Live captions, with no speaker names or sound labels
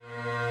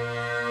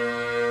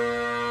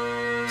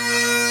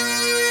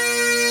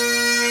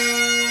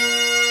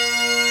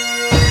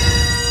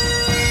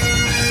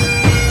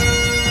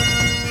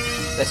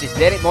This is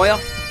Derek Moyer,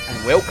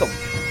 and welcome to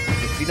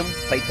the Freedom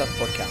Fighter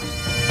Podcast.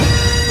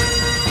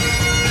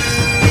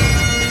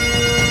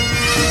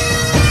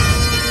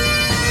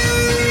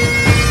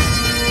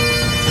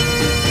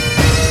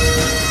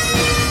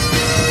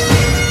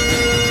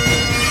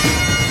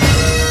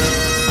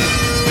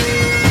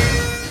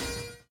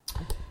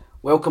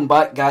 Welcome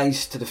back,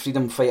 guys, to the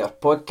Freedom Fighter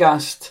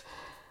Podcast.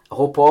 I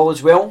hope all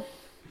is well.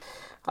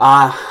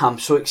 I'm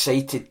so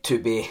excited to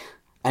be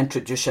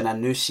introducing a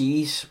new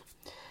series.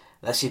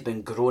 This has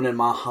been growing in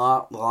my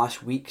heart the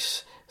last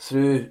weeks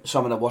through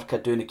some of the work I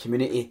do in the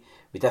community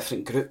with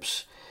different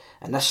groups.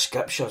 And this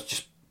scripture is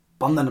just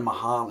burning in my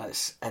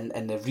heart.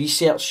 And the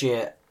research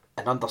and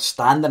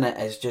understanding it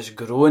is just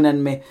growing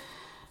in me.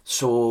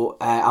 So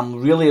I'm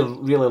really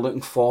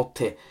looking forward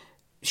to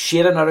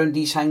sharing around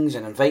these things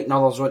and inviting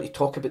others on to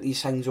talk about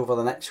these things over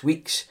the next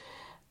weeks.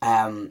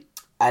 And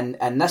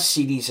this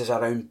series is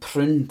around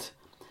pruned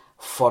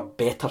for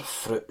better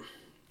fruit.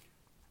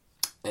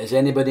 Is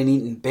anybody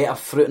needing better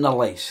fruit in their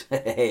lives?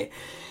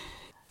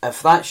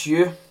 If that's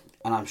you,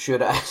 and I'm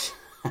sure it is,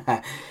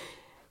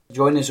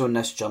 join us on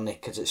this journey,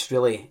 because it's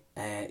really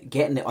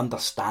getting the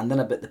understanding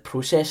about the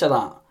process of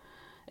that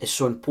is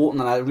so important.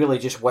 And I really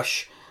just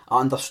wish I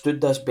understood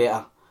this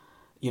better,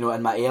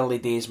 in my early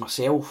days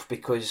myself,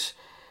 because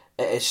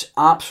it is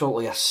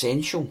absolutely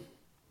essential.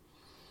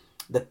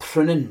 The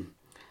pruning,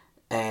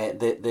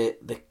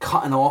 the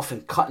cutting off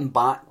and cutting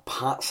back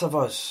parts of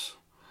us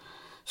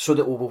so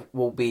that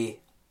we'll be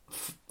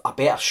a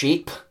better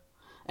shape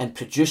and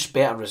produce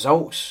better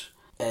results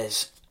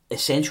is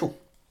essential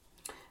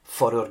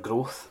for our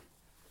growth.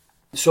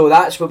 So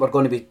that's what we're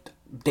going to be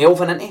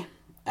delving into,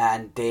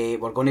 and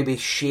we're going to be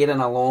sharing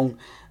along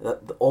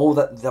all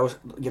that those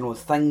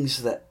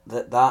things that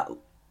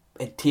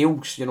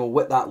entails,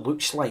 what that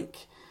looks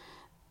like,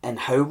 and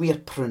how we are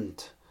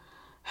pruned.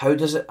 How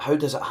does it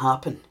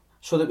happen,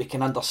 so that we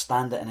can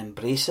understand it and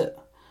embrace it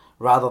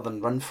rather than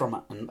run from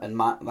it. And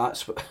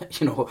that's what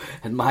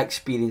in my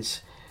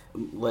experience,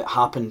 it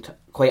happened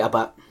quite a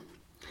bit.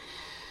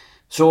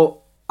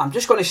 So I'm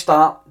just going to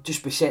start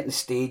just by setting the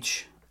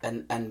stage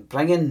and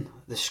bringing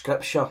the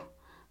scripture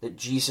that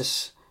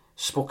Jesus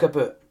spoke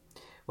about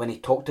when he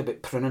talked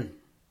about pruning,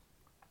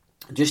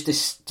 just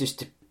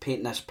to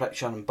paint this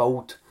picture and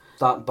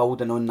start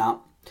building on that.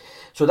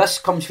 So this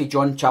comes from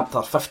John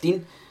chapter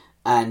 15,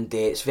 and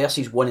it's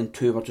verses 1 and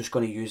 2 we're just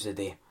going to use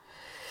today.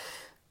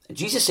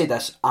 Jesus said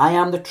this: "I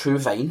am the true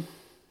vine.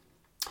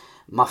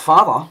 My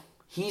Father,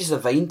 he's the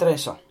vine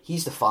dresser.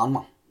 He's the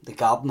farmer, the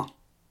gardener."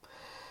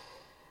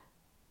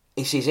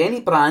 He says,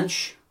 "Any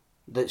branch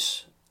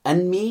that's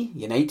in me,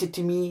 united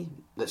to me,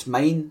 that's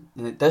mine,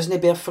 and it doesn't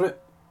bear fruit,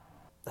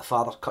 the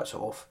Father cuts it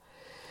off.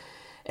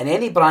 And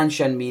any branch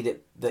in me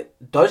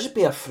that does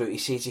bear fruit," he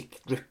says, he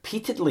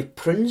repeatedly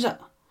prunes it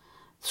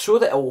so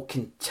that it will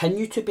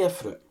continue to bear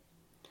fruit.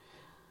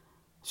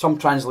 Some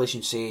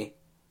translations say,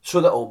 so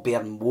that it will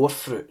bear more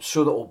fruit,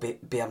 so that it will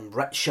bear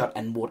richer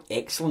and more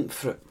excellent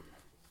fruit.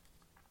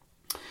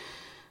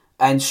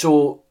 And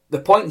so the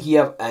point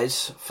here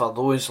is, for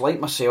those like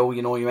myself,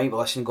 you might be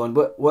listening going,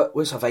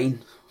 what's a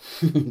vine?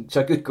 It's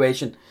a good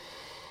question.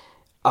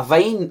 A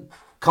vine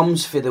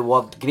comes from the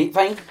word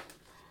grapevine,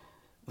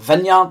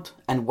 vineyard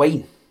and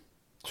wine.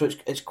 So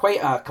it's quite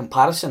a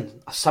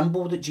comparison, a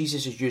symbol that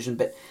Jesus is using.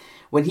 But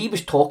when he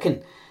was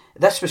talking,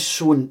 this was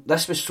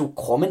so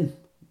common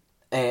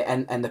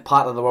in the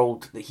part of the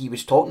world that he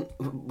was talking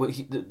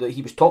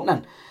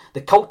in.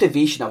 The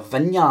cultivation of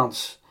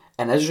vineyards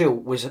in Israel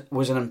was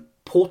an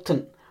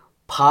important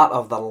part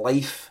of their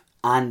life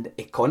and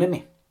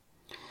economy.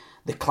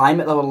 The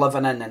climate they were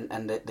living in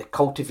and the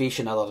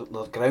cultivation of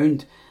their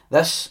ground,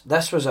 this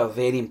was a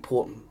very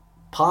important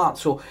part.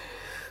 So,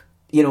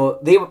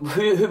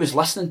 who was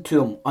listening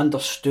to him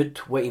understood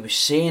what he was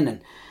saying,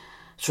 and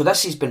so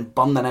this has been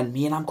burning in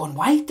me, and I'm going,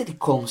 why did he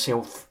call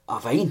himself a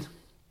vine?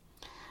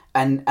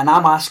 And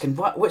I'm asking,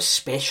 what's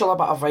special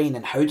about a vine,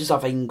 and how does a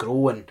vine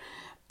grow, and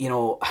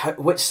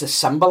what's the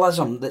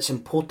symbolism that's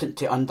important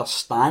to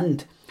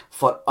understand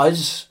for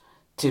us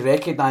to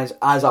recognise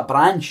as a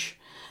branch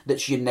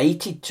that's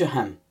united to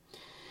him?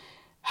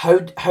 How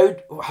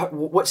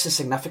what's the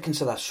significance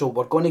of this? So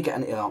we're going to get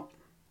into that.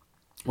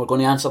 We're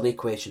going to answer the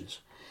questions.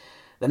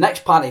 The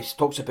next part he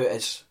talks about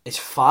is his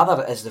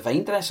Father is the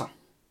vine dresser.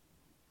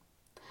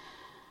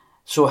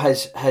 So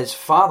his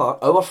Father,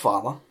 our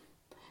Father,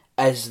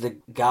 is the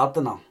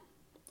gardener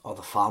or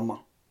the farmer,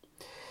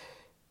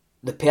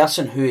 the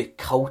person who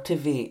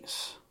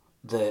cultivates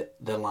the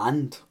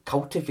land,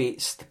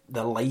 cultivates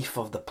the life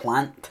of the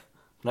plant,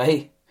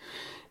 right?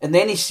 And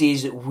then he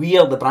says that we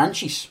are the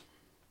branches.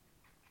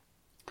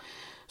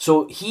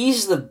 So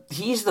he's the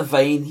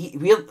vine.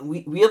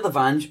 We're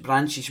the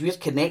branches. We're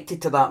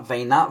connected to that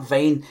vine. That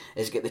vine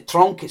has got the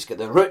trunk. It's got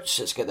the roots.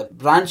 It's got the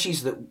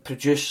branches that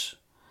produce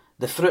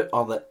the fruit,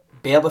 or that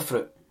bear the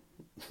fruit.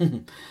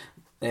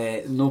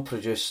 No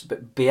produce,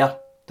 but bear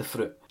the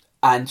fruit.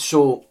 And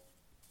so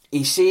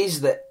he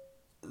says that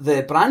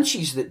the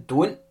branches that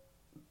don't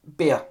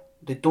bear,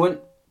 they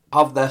don't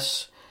have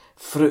this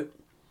fruit,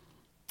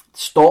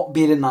 stop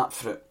bearing that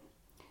fruit.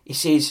 he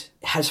says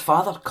his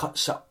father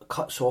cuts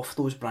off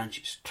those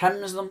branches,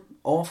 trims them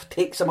off,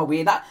 takes them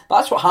away.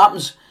 That's what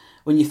happens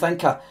when you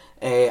think of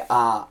a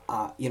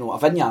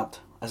vineyard.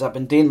 As I've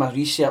been doing my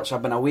research,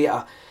 I've been away at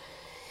a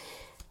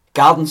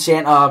garden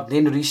centre,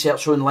 doing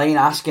research online,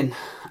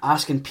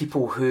 asking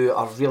people who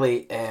are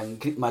really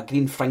my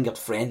green-fingered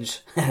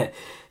friends,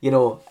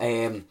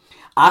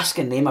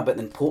 asking them about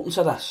the importance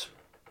of this.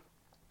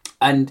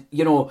 And,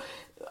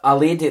 a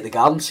lady at the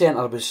garden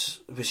centre was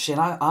saying,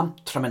 I'm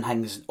trimming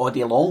things all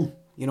day long.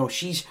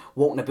 She's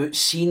walking about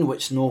seeing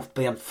what's no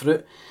bearing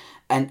fruit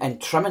and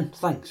trimming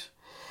things.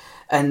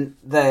 And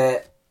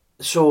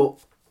so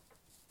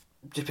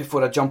just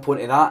before I jump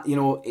onto that,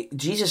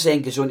 Jesus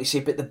then goes on to say,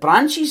 but the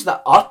branches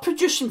that are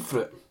producing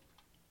fruit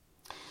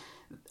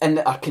and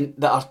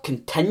that are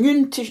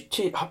continuing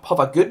to have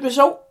a good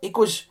result, he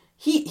goes,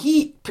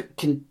 he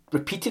can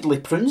repeatedly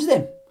prunes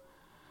them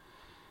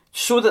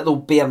so that they'll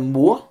bear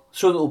more,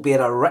 so that they'll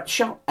bear a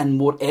richer and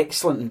more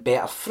excellent and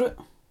better fruit.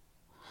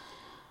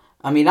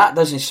 I mean, that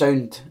doesn't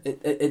sound,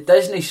 it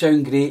doesn't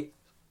sound great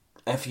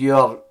if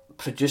you're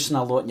producing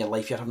a lot in your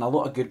life, you're having a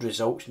lot of good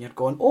results and you're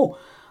going, oh,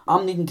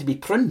 I'm needing to be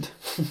pruned.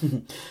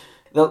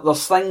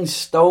 There's things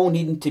still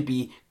needing to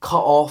be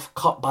cut off,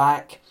 cut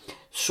back,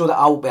 so that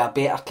I'll be a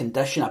better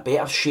condition, a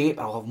better shape,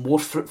 I'll have more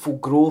fruitful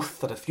growth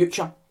for the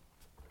future.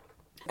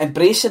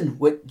 Embracing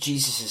what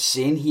Jesus is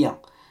saying here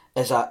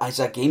is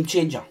a game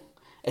changer.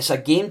 It's a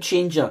game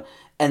changer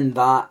in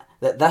that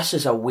this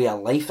is a way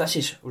of life.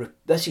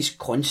 This is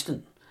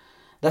constant.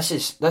 This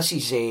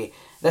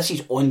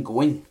is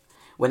ongoing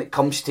when it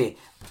comes to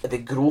the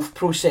growth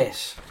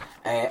process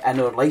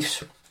in our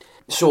lives.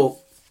 So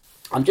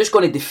I'm just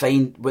going to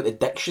define what the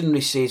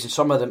dictionary says, and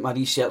some of my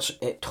research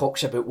it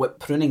talks about what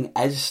pruning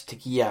is to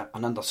give you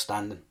an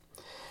understanding.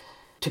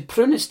 To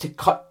prune is to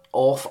cut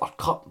off or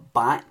cut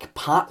back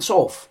parts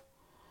of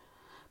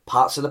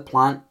the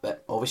plant,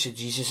 but obviously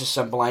Jesus is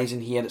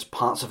symbolising here it's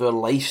parts of our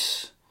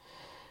lives.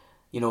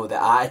 The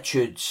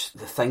attitudes,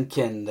 the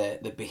thinking,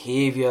 the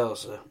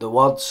behaviours, the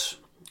words,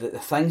 the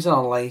things in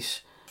our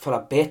lives for a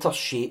better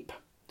shape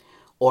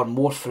or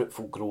more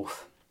fruitful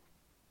growth.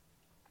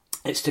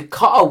 It's to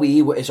cut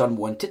away what is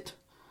unwanted.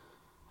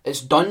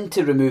 It's done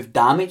to remove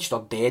damaged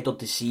or dead or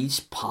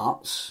diseased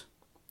parts.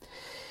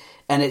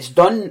 And it's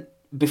done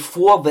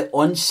before the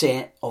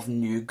onset of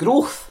new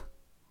growth.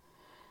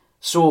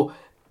 So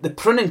the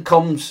pruning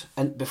comes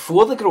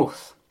before the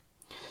growth.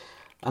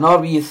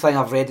 Another wee thing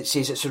I've read, it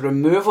says it's a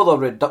removal or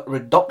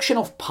reduction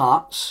of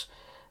parts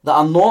that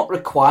are not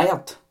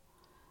required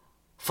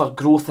for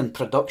growth and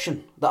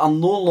production, that are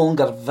no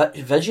longer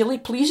visually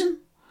pleasing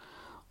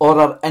or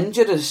are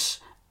injurious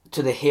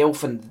to the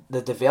health and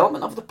the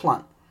development of the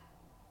plant,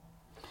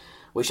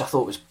 which I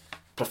thought was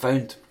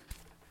profound.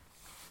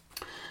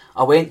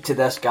 I went to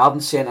this garden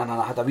centre and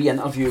I had a wee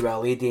interview with a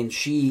lady, and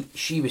she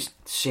was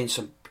saying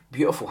some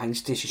beautiful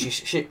things to us.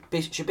 She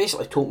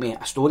basically told me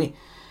a story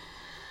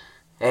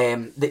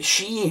that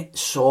she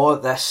saw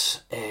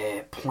this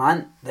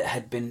plant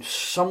that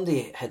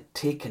somebody had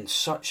taken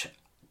such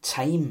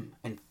time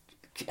and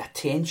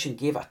attention,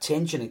 gave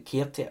attention and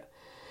care to it.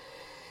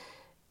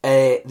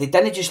 They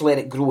didn't just let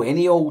it grow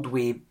any old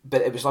way,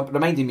 but it was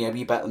reminding me a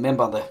wee bit.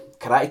 Remember the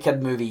Karate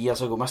Kid movie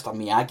years ago, Mr.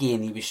 Miyagi,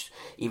 and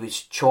he was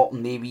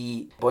chopping the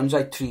wee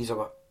bonsai trees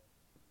or.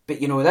 But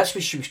that's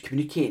what she was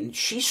communicating.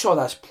 She saw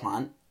this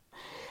plant,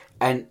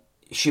 and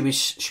she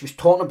was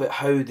talking about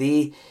how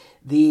they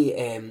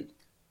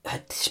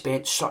had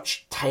spent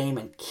such time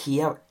and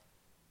care,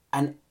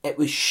 and it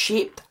was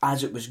shaped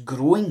as it was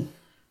growing.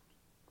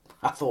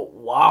 I thought,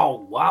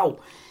 wow,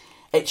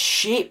 it's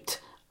shaped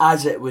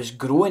as it was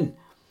growing.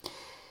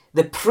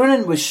 The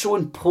pruning was so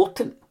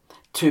important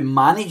to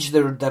manage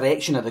the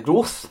direction of the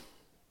growth.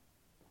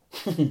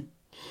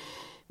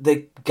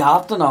 The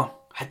gardener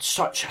had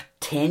such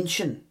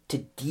attention to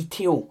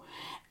detail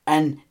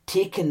and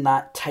taken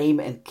that time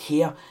and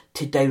care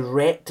to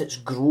direct its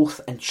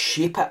growth and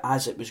shape it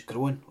as it was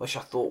growing, which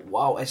I thought,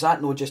 wow, is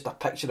that not just a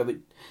picture of what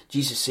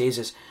Jesus says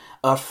is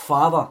our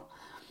Father,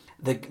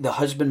 the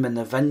husbandman,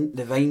 the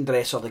vine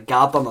dresser, the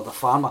gardener, the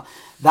farmer?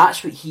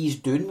 That's what he's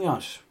doing with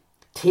us,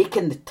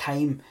 taking the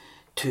time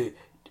to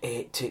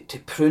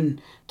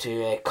prune,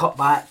 to cut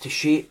back, to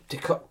shape, to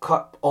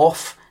cut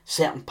off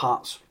certain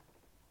parts.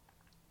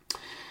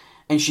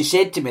 And she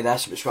said to me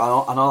this, which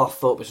another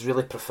thought was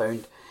really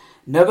profound.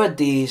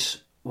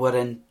 Nowadays, we're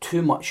in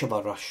too much of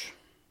a rush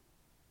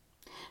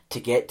to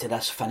get to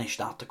this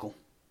finished article.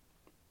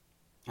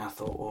 And I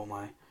thought, oh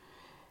my,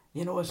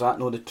 is that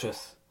not the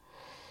truth?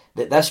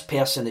 That this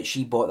person that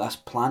she bought this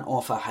plant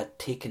off of had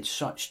taken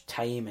such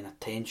time and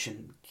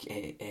attention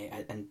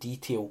and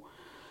detail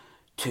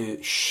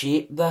to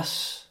shape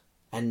this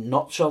and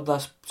nurture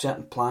this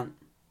certain plant.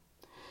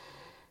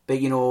 But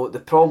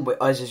the problem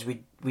with us is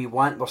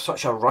we're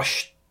such a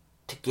rush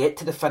to get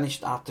to the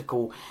finished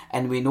article,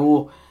 and we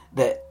know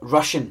that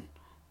rushing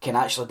can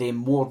actually do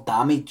more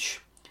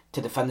damage to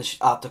the finished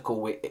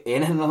article with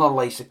anything in our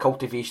lives, the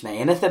cultivation of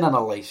anything in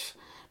our lives,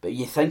 But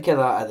you think of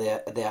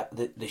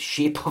that, the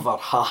shape of our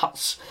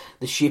hearts,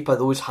 the shape of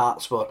those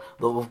hearts that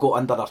we've got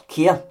under our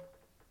care.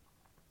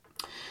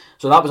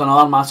 So that was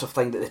another massive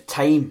thing, that the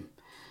time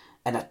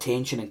and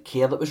attention and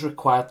care that was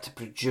required to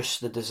produce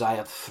the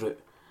desired fruit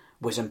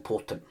was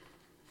important.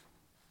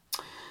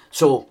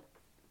 So,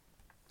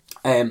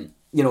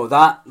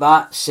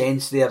 that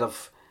sense there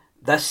of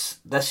this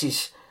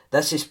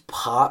is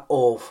part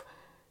of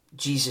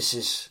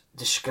Jesus'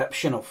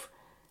 description of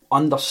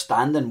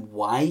understanding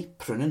why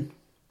pruning,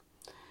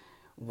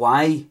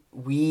 why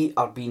we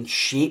are being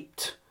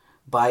shaped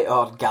by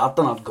our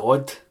gardener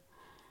God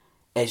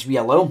as we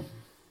allow him.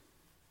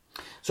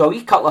 So a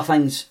wee couple of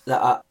things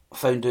that I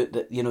found out,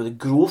 that, the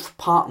growth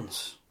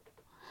patterns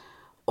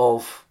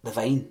of the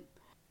vine.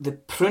 The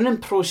pruning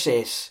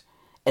process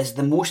is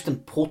the most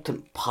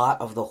important part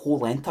of the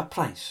whole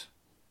enterprise.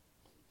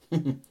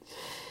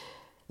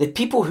 The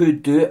people who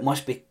do it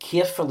must be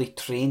carefully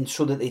trained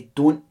so that they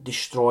don't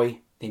destroy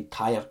the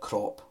entire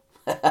crop.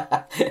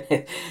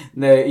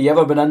 Now, you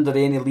ever been under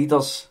any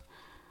leaders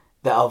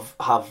that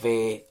have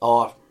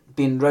or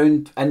been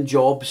round in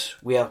jobs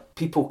where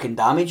people can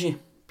damage you?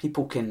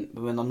 People can,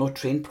 when they're not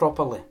trained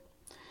properly.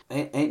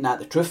 Ain't that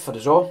the truth for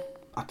us all?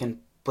 I can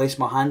place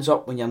my hands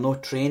up when you're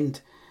not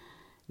trained,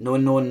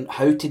 not knowing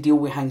how to deal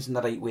with things in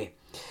the right way.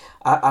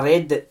 I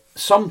read that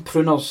some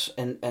pruners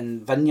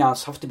in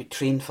vineyards have to be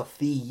trained for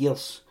 3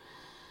 years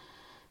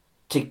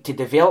to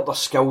develop their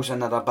skills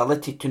and their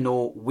ability to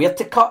know where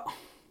to cut,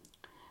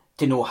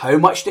 to know how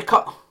much to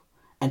cut,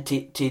 and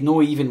to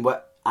know even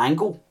what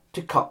angle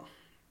to cut.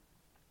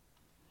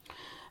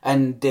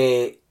 And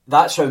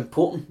that's how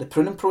important the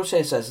pruning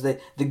process is.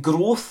 The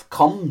growth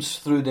comes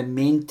through the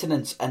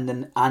maintenance and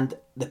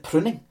the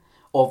pruning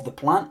of the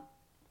plant.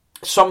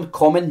 Some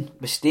common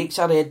mistakes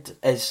I read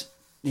is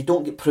they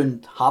don't get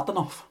pruned hard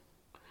enough.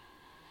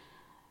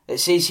 It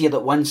says here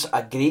that once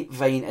a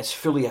grapevine is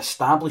fully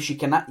established,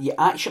 you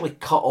actually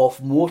cut off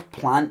more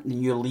plant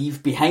than you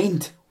leave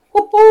behind.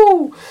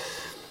 Woo-hoo!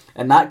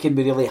 And that can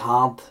be really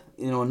hard.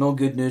 No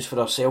good news for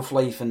our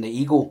self-life and the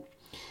ego.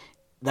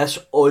 This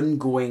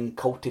ongoing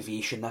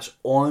cultivation, this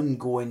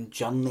ongoing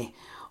journey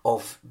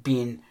of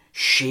being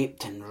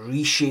shaped and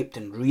reshaped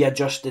and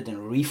readjusted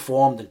and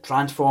reformed and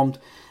transformed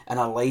in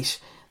our lives,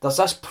 there's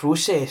this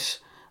process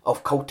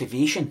of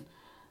cultivation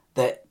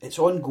that it's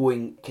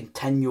ongoing,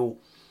 continual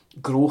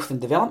growth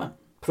and development,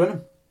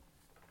 pruning,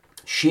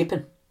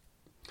 shaping.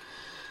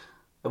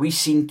 A wee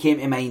scene came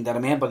to mind. I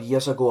remember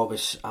years ago I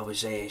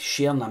was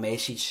sharing a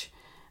message,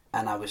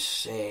 and I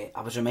was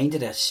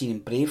reminded of a scene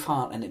in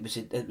Braveheart, and it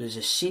was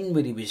a scene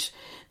where he was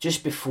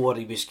just before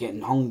he was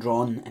getting hung,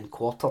 drawn, and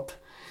quartered,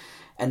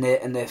 and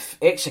the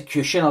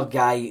executioner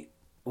guy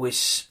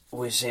was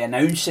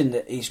announcing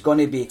that he's going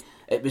to be.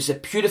 It was a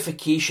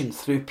purification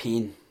through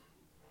pain.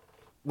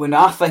 When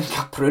I think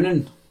of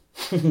pruning,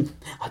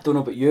 I don't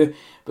know about you,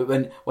 but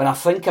when I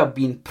think of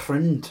being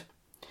pruned,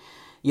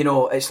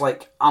 it's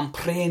like I'm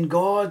praying,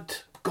 God,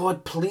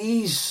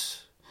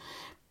 please.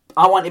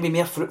 I want to be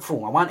more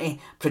fruitful. I want to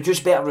produce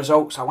better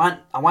results. I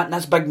want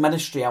this big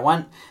ministry. I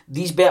want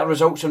these better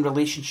results in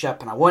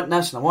relationship, and I want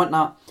this and I want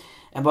that.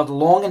 And we're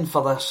longing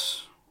for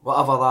this,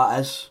 whatever that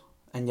is,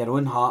 in your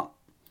own heart.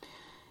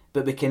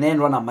 But we can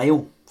then run a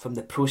mile from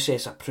the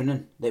process of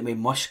pruning that we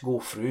must go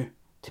through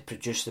to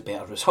produce the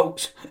better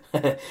results.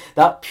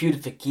 That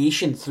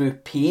purification through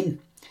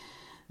pain,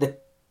 the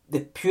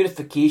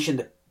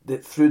purification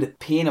through the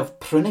pain of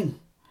pruning,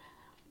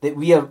 that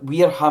we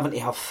are having to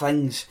have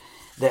things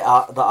that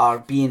are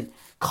being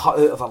cut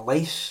out of our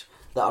lives,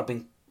 that are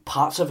being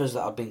parts of us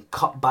that are being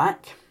cut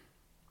back.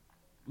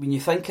 When you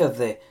think of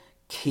the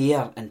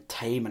care and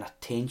time and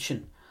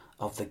attention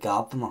of the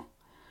gardener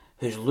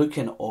who's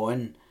looking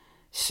on,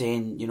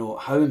 saying,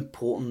 how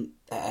important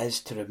it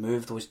is to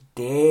remove those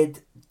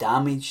dead,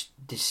 damaged,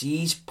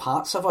 diseased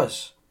parts of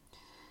us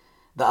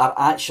that are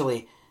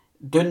actually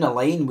down the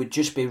line would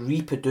just be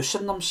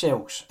reproducing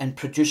themselves and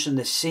producing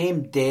the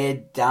same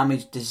dead,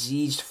 damaged,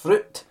 diseased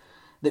fruit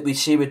that we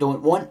say we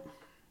don't want.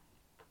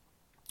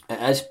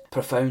 It is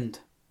profound.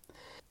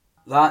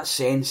 That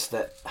sense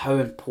that how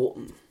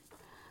important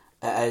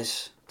it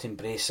is to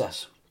embrace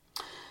this.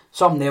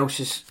 Something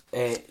else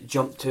has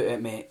jumped out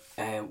at me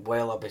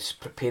while I was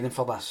preparing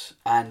for this,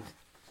 and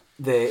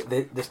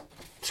the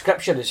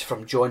scripture is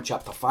from John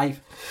chapter 5.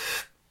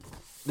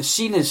 The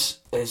scene is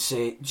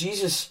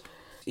Jesus,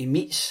 he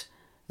meets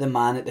the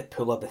man at the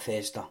pool of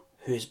Bethesda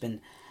who has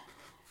been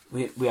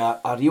with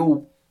a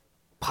real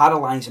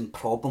paralysing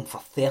problem for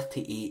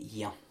 38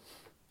 years.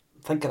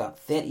 Think of that,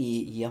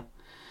 38 years.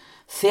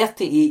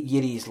 38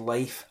 years of his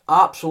life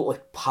absolutely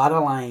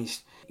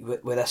paralysed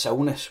with this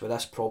illness, with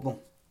this problem.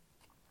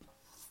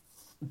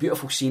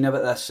 Beautiful scene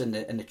about this in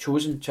the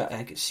Chosen. I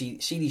think it's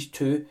series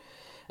 2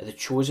 of The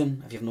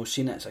Chosen. If you've not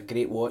seen it, it's a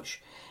great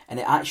watch. And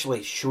it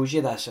actually shows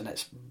you this, and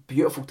it's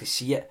beautiful to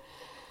see it.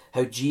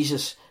 How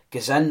Jesus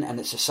goes in, and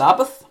it's the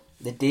Sabbath,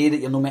 the day that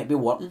you're not meant to be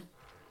working.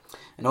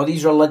 And all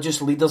these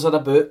religious leaders are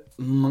about,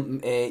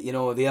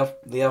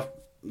 they're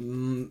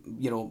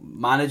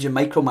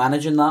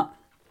micromanaging that.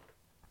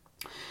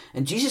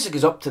 And Jesus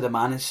goes up to the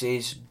man and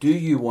says, do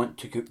you want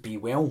to be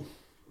well?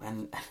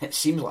 And it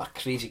seems like a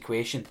crazy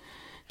question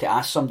to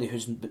ask somebody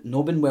who's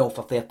not been well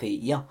for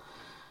 38 years.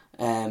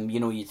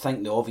 You'd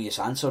think the obvious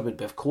answer would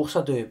be, of course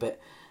I do. But,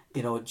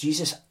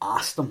 Jesus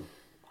asked him.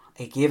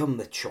 He gave him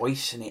the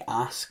choice, and he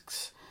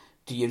asks,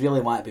 do you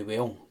really want to be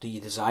well? Do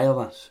you desire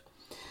this?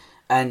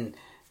 And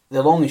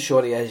the long and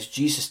short is,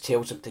 Jesus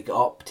tells him to get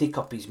up, take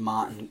up his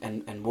mat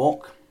and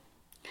walk.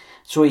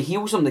 So he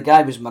heals him. The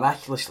guy was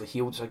miraculously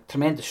healed. It's a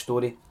tremendous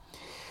story.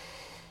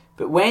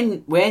 But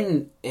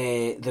when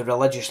the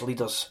religious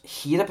leaders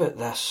hear about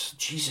this,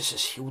 Jesus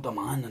has healed a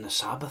man on the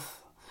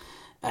Sabbath,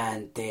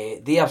 and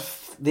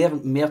they're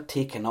more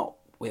taken up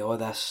with all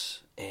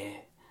this.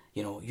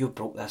 You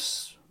broke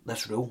this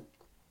rule.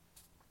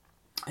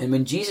 And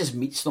when Jesus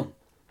meets them,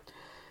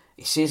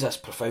 he says this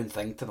profound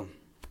thing to them.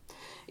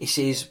 He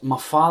says, my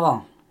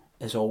Father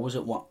is always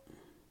at work,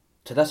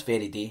 to this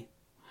very day,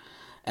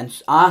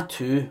 and I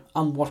too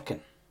am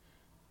working.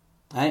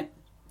 Right?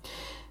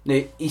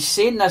 Now, he's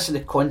saying this in the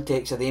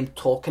context of them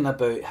talking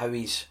about how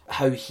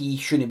you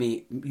shouldn't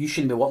be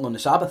working on the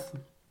Sabbath.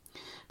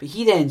 But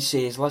he then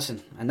says,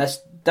 listen, and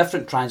this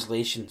different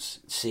translations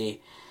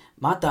say,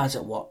 my dad's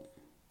at work.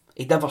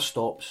 He never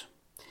stops.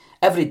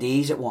 Every day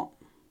he's at work.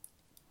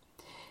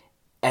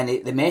 And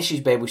the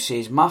Message Bible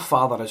says, my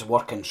Father is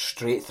working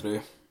straight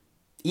through,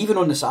 even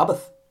on the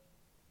Sabbath.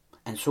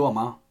 And so am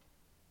I.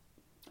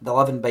 The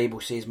Living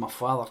Bible says, my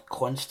Father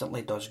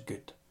constantly does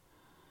good,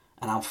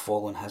 and I'm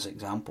following his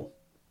example.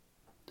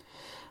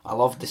 I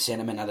love the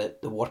sentiment of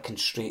the working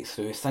straight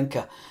through. Think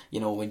of,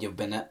 when you've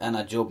been in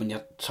a job and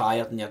you're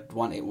tired and you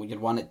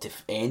want it to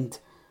end,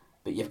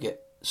 but you've got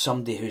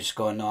somebody who's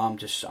going, no,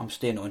 I'm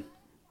staying on.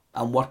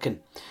 I'm working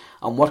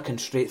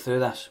straight through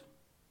this.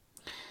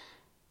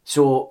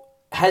 So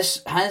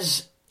his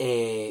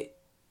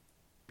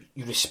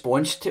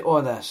response to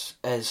all this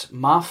is,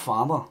 my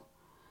Father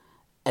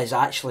is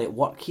actually at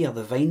work here,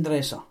 the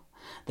Vinedresser,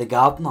 the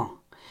gardener.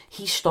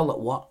 He's still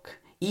at work,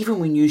 even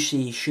when you say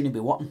he shouldn't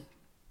be working.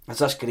 There's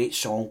this great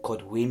song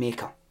called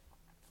Waymaker,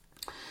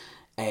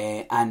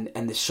 and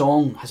the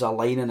song has a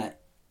line in it,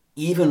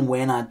 even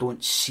when I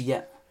don't see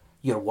it,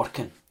 you're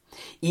working.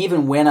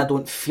 Even when I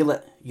don't feel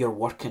it, you're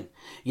working.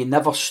 You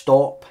never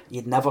stop.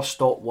 You'd never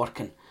stop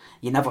working.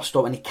 You never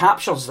stop. And he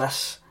captures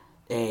this,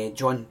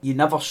 John. You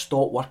never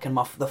stop working.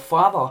 The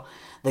Father,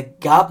 the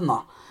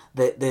gardener,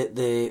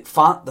 the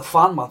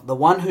farmer, the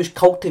one who's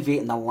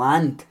cultivating the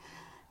land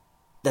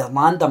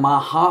of my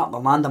heart, the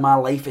land of my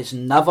life, is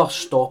never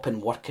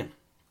stopping working.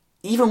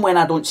 Even when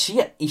I don't see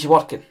it, he's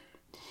working.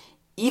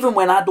 Even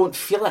when I don't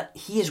feel it,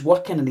 he is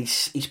working, and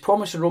he's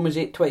promised in Romans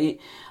 8:28.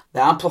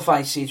 The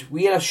Amplified says,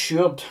 we are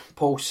assured,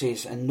 Paul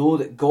says, and know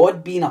that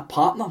God being a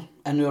partner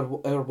in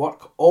our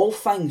work, all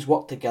things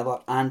work together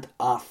and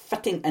are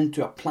fitting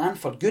into a plan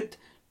for good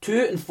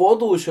to and for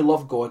those who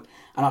love God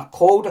and are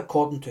called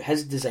according to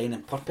his design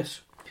and purpose.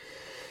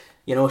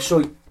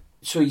 So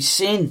he's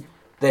saying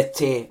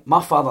that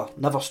my Father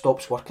never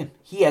stops working.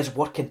 He is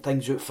working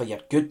things out for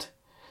your good.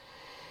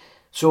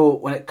 So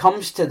when it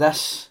comes to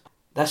this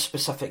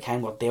specific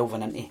thing we're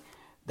delving into,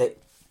 that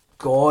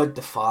God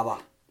the Father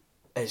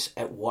is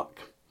at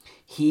work.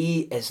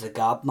 He is the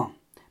gardener,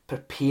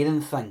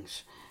 preparing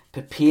things,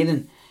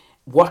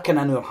 working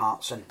in our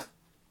hearts. And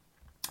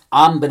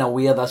I've been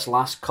aware this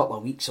last couple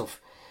of weeks of,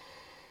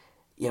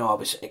 I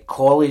was at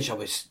college, I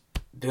was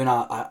doing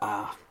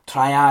a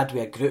triad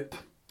with a group,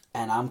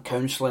 and I'm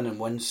counselling, and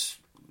one's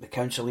the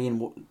counsellee, and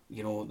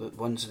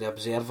one's the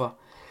observer.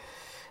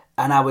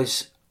 And I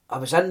was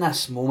in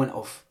this moment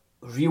of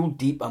real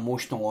deep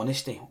emotional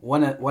honesty.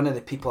 One of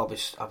the people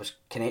I was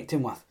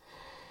connecting with,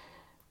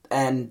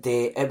 and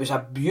it was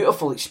a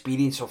beautiful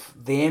experience of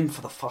them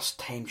for the first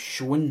time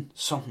showing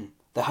something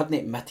they hadn't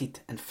admitted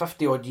in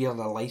 50 odd years of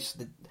their lives.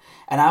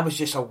 And I was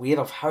just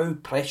aware of how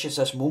precious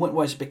this moment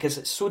was, because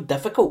it's so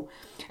difficult.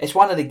 It's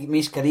one of the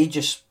most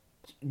courageous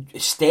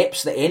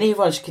steps that any of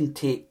us can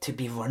take, to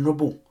be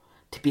vulnerable,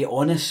 to be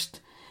honest,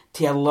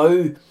 to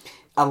allow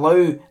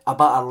a bit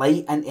of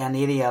light into an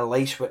area of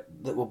life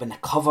that we've been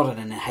covering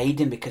and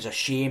hiding because of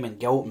shame and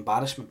guilt,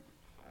 embarrassment.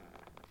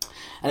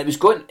 And it was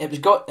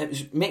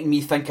making me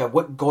think of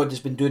what God has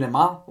been doing in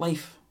my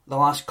life the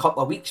last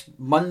couple of weeks,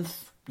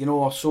 month,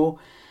 or so,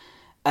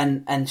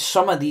 and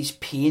some of these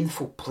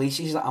painful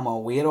places that I'm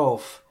aware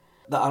of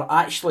that are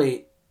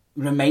actually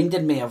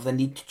reminding me of the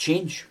need to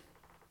change.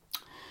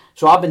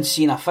 So I've been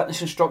seeing a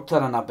fitness instructor,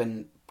 and I've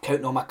been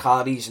counting all my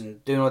calories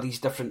and doing all these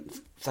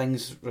different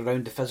things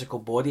around the physical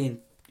body,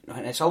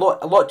 and it's a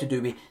lot to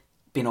do with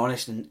being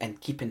honest and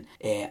keeping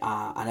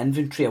an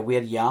inventory of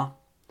where you are.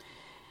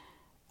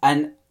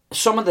 And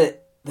some of the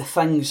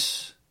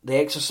things, the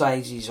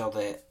exercises or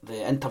the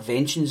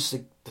interventions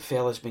the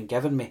fella's been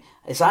giving me,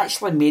 has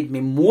actually made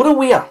me more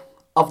aware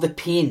of the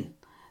pain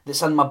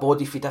that's in my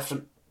body for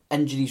different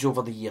injuries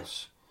over the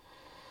years,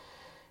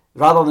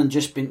 rather than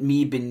just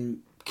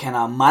being kind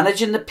of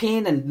managing the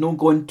pain and not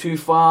going too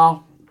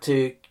far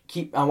to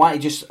keep. I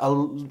want to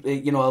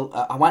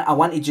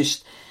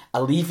just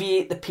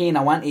alleviate the pain.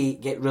 I want to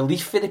get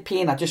relief for the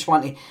pain. I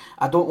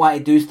don't want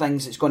to do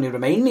things that's going to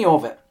remind me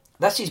of it.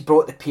 This has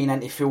brought the pain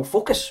into full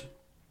focus.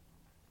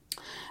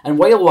 And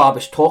while I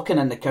was talking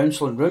in the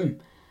counselling room,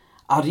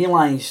 I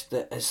realised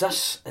that is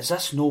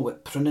this not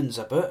what pruning's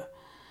about?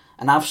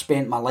 And I've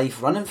spent my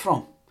life running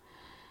from.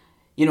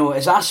 You know,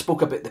 as I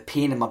spoke about the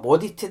pain in my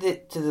body to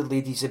the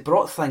ladies, they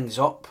brought things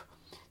up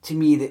to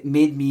me that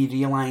made me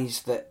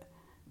realise that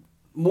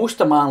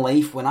most of my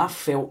life, when I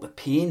felt the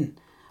pain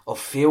of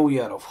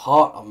failure, of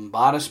hurt, of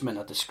embarrassment,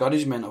 of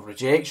discouragement, of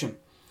rejection,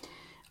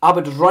 I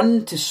would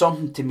run to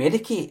something to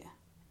medicate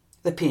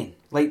the pain,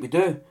 like we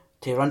do,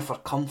 to run for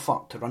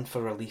comfort, to run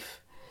for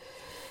relief.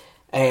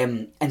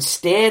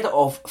 Instead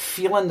of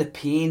feeling the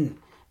pain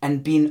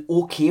and being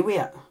okay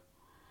with it,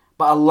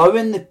 but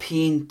allowing the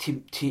pain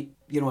to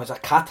as a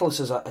catalyst,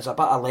 as a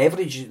bit of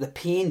leverage, the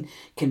pain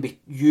can be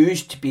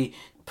used to be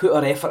put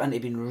our effort into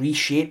being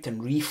reshaped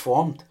and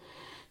reformed,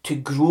 to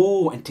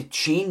grow and to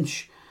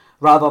change,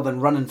 rather than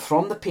running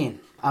from the pain.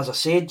 As I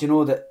said,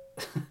 that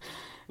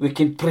we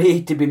can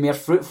pray to be more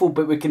fruitful,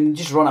 but we can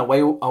just run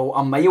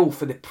a mile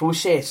for the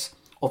process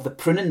of the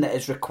pruning that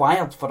is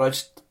required for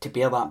us to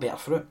bear that better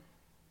fruit.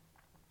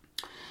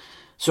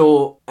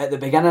 So at the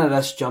beginning of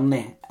this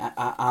journey,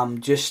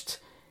 I'm just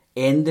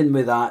ending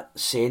with that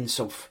sense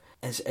of,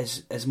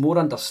 as more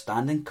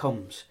understanding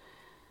comes,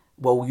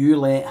 will you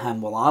let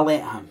him, will I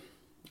let him?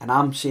 And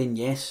I'm saying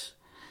yes,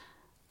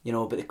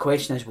 but the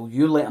question is, will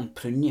you let him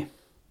prune you?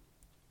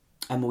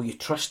 And will you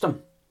trust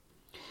him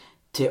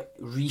to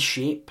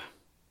reshape,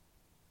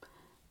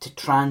 to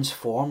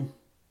transform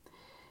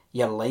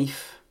your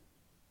life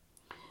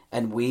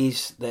in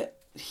ways that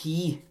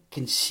he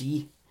can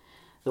see?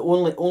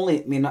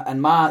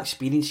 In my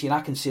experience here,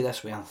 I can say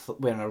this with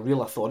a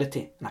real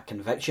authority and a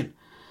conviction,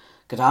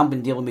 because I've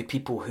been dealing with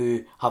people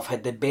who have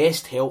had the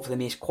best help for the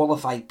most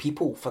qualified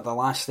people for the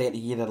last 30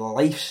 years of their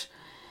lives,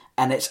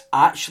 and it's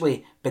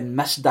actually been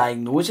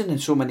misdiagnosing in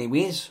so many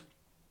ways.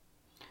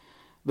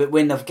 But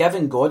when they've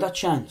given God a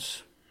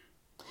chance,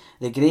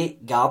 the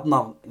great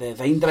gardener, the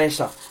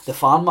vinedresser, the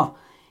farmer,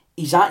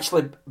 he's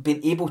actually been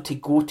able to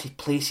go to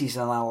places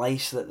in their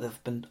lives that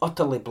they've been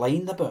utterly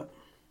blind about.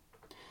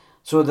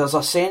 So there's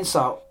a sense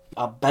of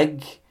a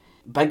big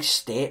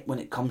step when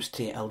it comes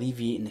to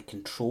alleviating the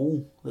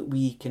control that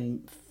we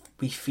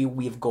feel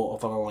we've got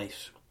over our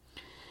lives.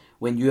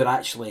 When you're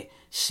actually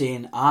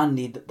saying, I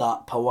need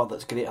that power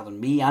that's greater than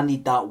me, I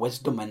need that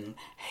wisdom and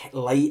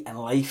light and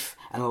life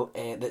and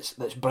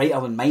that's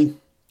brighter than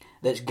mine,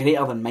 that's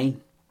greater than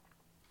mine.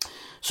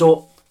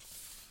 So,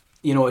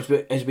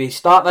 as we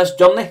start this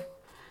journey,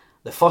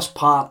 the first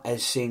part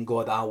is saying,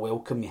 God, I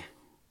welcome you.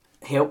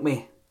 Help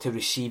me to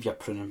receive your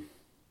pruning.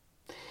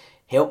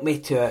 Help me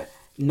to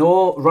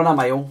no run a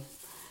mile,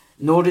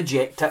 no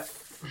reject it,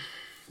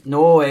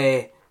 no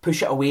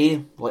push it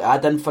away like I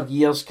did for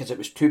years because it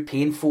was too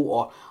painful,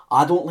 or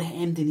I don't let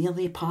him do near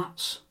the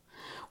parts.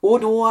 Oh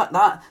no,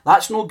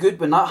 that's no good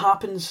when that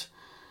happens.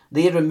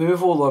 Their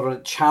removal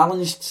or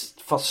challenged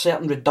for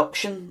certain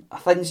reduction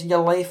of things in your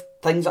life,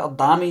 things that are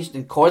damaged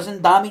and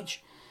causing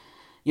damage.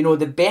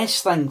 The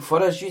best thing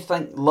for us, you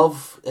think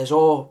love is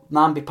all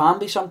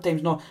namby-pamby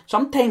sometimes. No,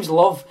 sometimes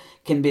love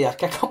can be a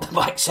kick up the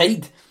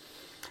backside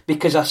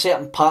because of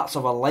certain parts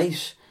of our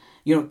lives.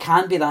 It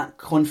can be that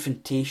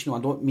confrontational.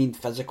 I don't mean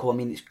physical, I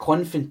mean it's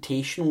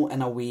confrontational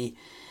in a way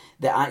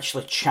that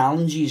actually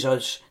challenges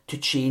us to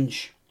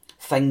change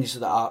things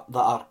that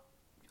are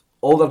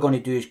all they're going to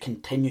do is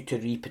continue to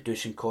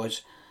reproduce and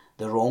cause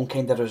the wrong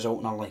kind of result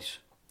in our lives.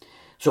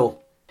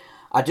 So,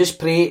 I just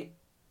pray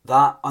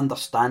that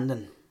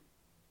understanding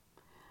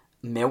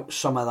melts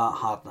some of that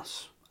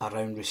hardness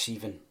around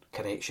receiving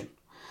correction.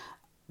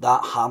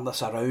 That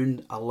hardness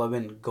around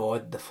allowing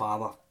God the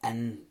Father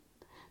in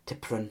to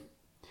prune,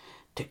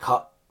 to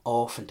cut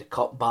off and to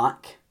cut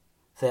back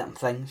certain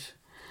things.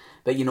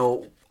 But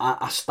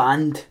I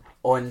stand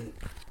on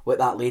what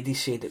that lady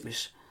said. It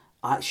was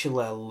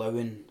actually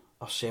allowing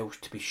ourselves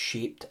to be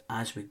shaped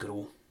as we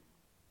grow.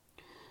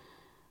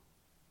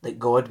 That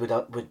God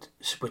would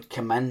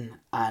come in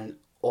and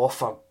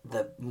offer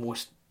the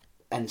most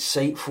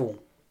insightful,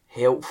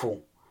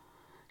 helpful,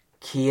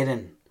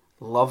 caring,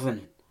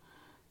 loving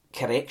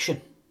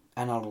correction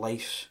in our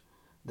lives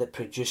that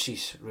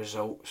produces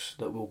results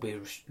that we'll be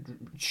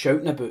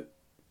shouting about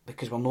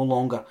because we're no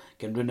longer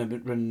going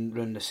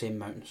run the same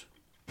mountains.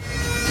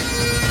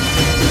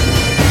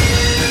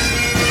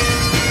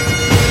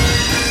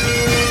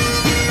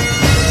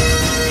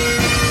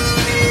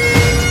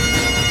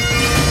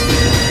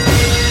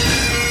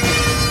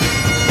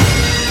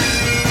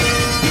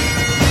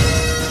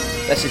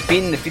 This has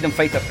been the Freedom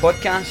Fighter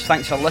Podcast.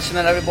 Thanks for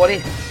listening, everybody.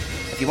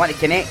 If you want to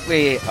connect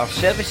with our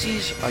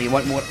services or you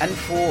want more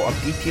info or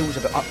details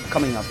about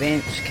upcoming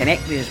events,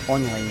 connect with us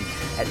online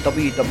at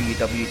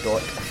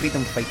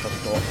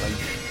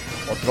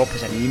www.freedomfighters.life or drop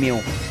us an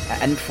email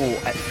at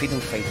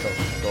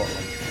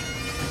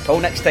info@freedomfighters.life. Till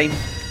next time,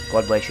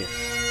 God bless you.